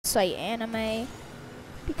Site Anime.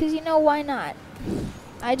 Because, you know, why not?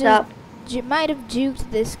 I just might have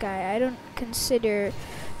juked this guy. I don't consider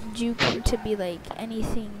juking to be, like,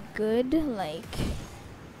 anything good. Like,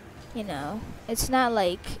 you know, it's not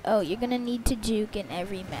like, oh, you're gonna need to juke in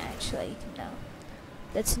every match. Like, no.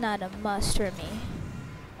 That's not a must for me.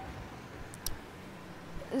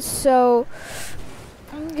 So,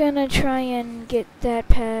 I'm gonna try and get that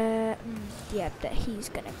yep, that he's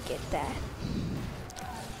gonna get that.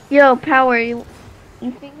 Yo, Power, you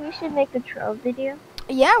think we should make a troll video?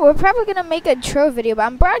 Yeah, we're probably gonna make a troll video, but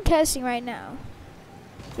I'm broadcasting right now.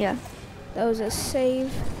 Yeah. That was a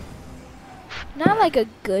save. Not like a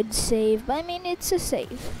good save, but I mean, it's a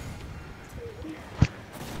save.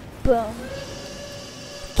 Boom.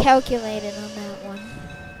 Calculated on that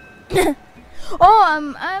one.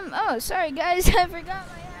 Oh, sorry guys, I forgot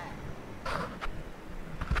my hat.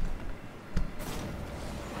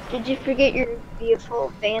 Did you forget your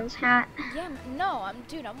beautiful Vans hat? Yeah, no,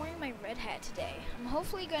 dude, I'm wearing my red hat today. I'm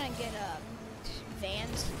hopefully gonna get a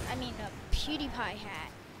PewDiePie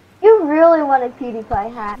hat. You really want a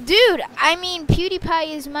PewDiePie hat. Dude, I mean,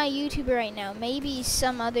 PewDiePie is my YouTuber right now. Maybe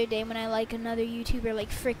some other day when I like another YouTuber like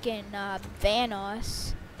frickin'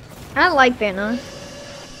 Vanoss. I like Vanoss.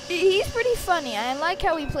 He's pretty funny. I like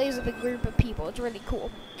how he plays with a group of people. It's really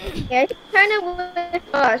cool. Yeah, it's kind of with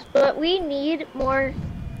us, but we need more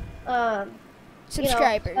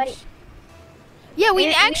subscribers. You know, yeah, we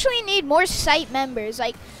actually need more site members.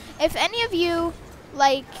 Like, if any of you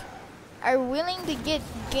like are willing to get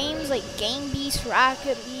games like Game Beast,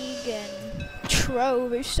 Rocket League, and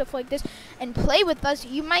Trove or stuff like this, and play with us,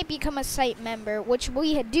 you might become a site member. Which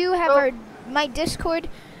we do have. My Discord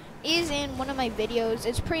is in one of my videos.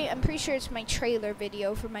 I'm pretty sure it's my trailer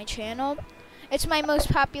video for my channel. It's my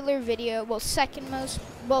most popular video. Well,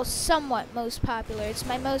 somewhat most popular. It's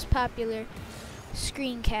my most popular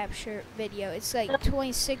screen capture video. It's like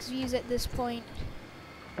 26 views at this point.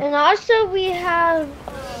 And also we have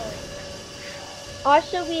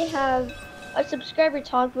a subscriber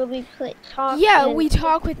talk where we talk. Yeah, we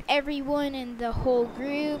talk with everyone in the whole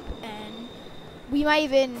group, and we might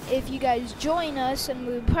even, if you guys join us, and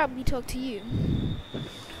we would probably talk to you.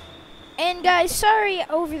 And guys, sorry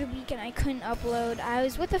over the weekend I couldn't upload. I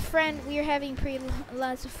was with a friend. We were having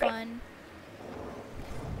lots of fun.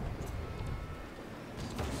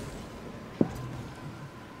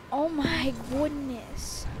 Oh my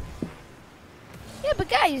goodness. Yeah, but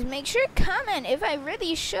guys, make sure to comment if I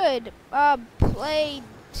really should play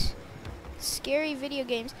scary video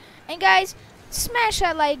games. And guys, smash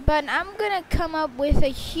that like button. I'm gonna come up with a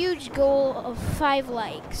huge goal of 5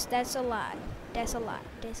 likes. That's a lot. That's a lot.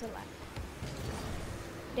 That's a lot.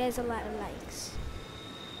 There's a lot of likes.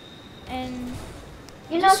 And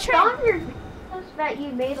you know, some of your videos that you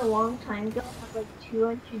made a long time ago have like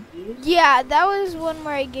 200 views. Yeah, that was one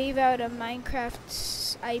where I gave out a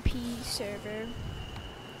Minecraft IP server.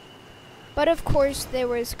 But of course there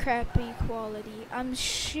was crappy quality.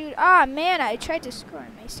 Ah man, I tried to score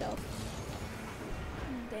myself.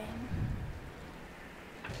 Dang.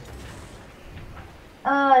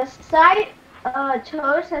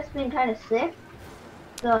 Toast has been kind of sick.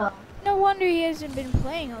 So no wonder he hasn't been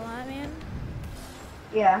playing a lot, man.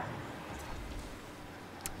 Yeah.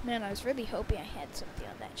 Man, I was really hoping I had something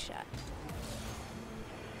on that shot.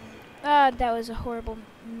 That was a horrible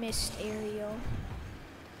missed aerial.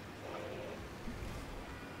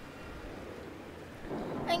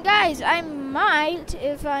 And guys, I might,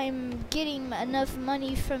 if I'm getting enough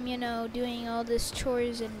money from, you know, doing all this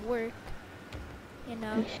chores and work, you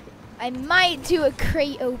know, I might do a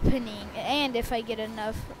crate opening, and if I get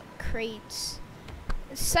enough crates.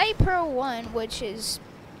 Site Pro 1, which is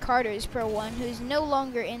Carter's Pro 1, who's no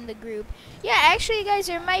longer in the group. Yeah, actually, guys,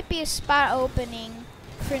 there might be a spot opening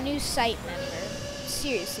for new site member.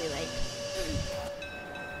 Seriously,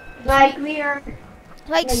 like we are.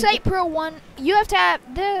 Like Site Pro 1, you have to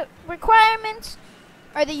have the requirements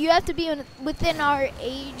are that you have to be within our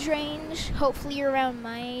age range. Hopefully, you're around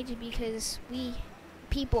my age, because we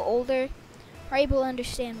people older are able to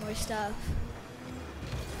understand more stuff.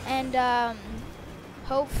 And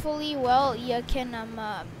hopefully, well, you can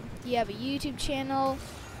you have a YouTube channel,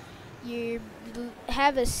 you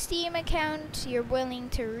have a Steam account, you're willing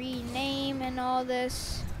to rename and all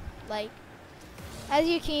this. Like, as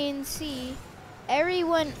you can see,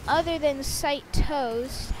 everyone other than Site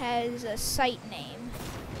Toast has a site name.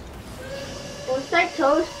 Well, Site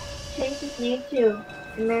Toast changed his name to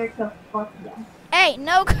America Fuck Yeah. Hey,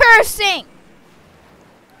 no cursing!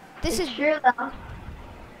 This is true though.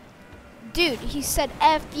 Dude, he said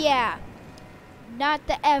F yeah. Not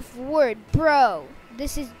the F word, bro.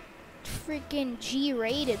 This is freaking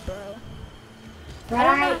G-rated, bro.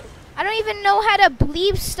 Right. I don't even know how to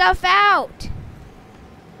bleep stuff out.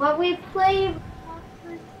 But we play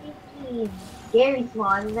freaking Gary's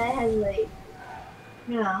mod that has like,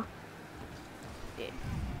 yeah. Dude.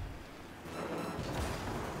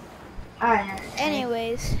 Alright.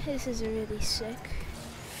 Anyways, this is really sick.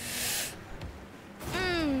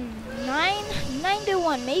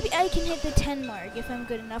 9-1. Maybe I can hit the 10 mark if I'm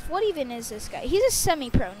good enough. What even is this guy? He's a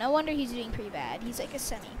semi-pro. No wonder he's doing pretty bad. He's like a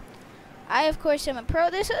semi. I, of course, am a pro.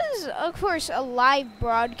 This is, of course, a live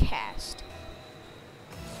broadcast.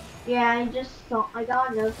 Yeah, I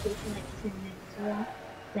got a notification like 10 minutes ago.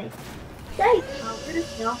 Like, guys,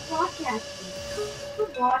 Congress now broadcasting. Come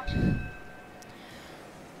watch.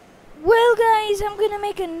 Well, guys, I'm gonna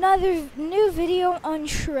make another new video on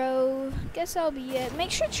Shrove. Guess that'll be it. Make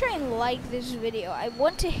sure to try and like this video. I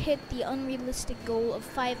want to hit the unrealistic goal of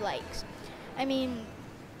 5 likes. I mean,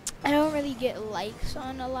 I don't really get likes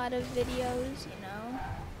on a lot of videos, you know?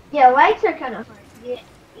 Yeah, likes are kind of hard. You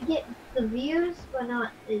get the views, but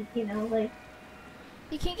not, you know, like...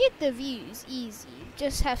 You can get the views easy.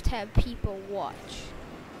 Just have to have people watch.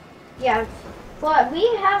 Yeah, but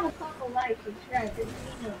we have a couple live subscribers,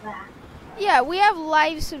 we know that. Yeah, we have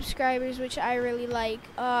live subscribers, which I really like.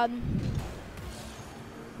 It's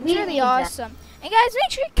really awesome. And guys, make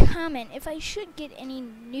sure to comment if I should get any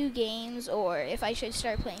new games or if I should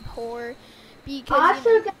start playing horror. Because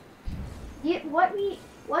Also, what we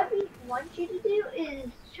want you to do is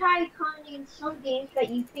try commenting some games that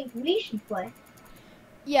you think we should play.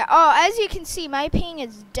 Yeah. Oh, as you can see, my ping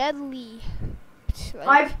is deadly.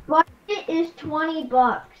 Our budget is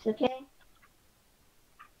 $20, okay?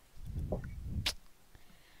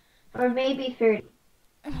 Or maybe 30.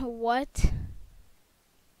 What?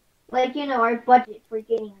 Like, you know, our budget for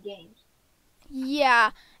getting games.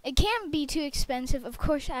 Yeah, it can't be too expensive. Of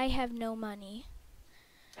course, I have no money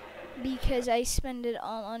because I spend it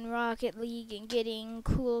all on Rocket League and getting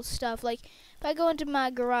cool stuff. Like, if I go into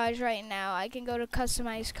my garage right now, I can go to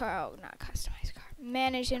customize car. Oh, not customize car.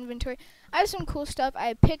 Manage inventory. I have some cool stuff. I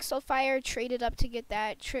have Pixel Fire, traded up to get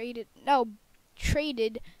that. Traded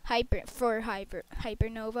Hypernova.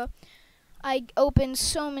 I opened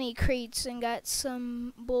so many crates and got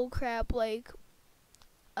some bullcrap like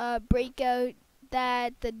Breakout,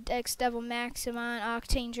 that, the X Devil Maximon,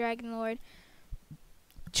 Octane Dragon Lord.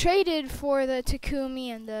 Traded for the Takumi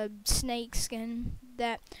and the Snake skin,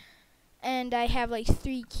 that, and I have like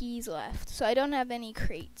 3 keys left, so I don't have any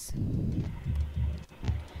crates.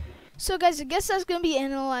 So guys, I guess that's gonna be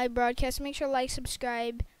in a live broadcast. Make sure to like,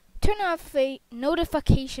 subscribe, turn off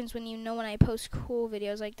notifications when you know when I post cool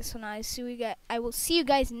videos like this one. I will see you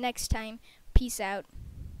guys next time. Peace out.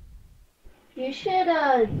 You should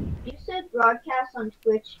broadcast on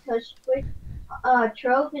Twitch, because Twitch,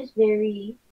 Trove is very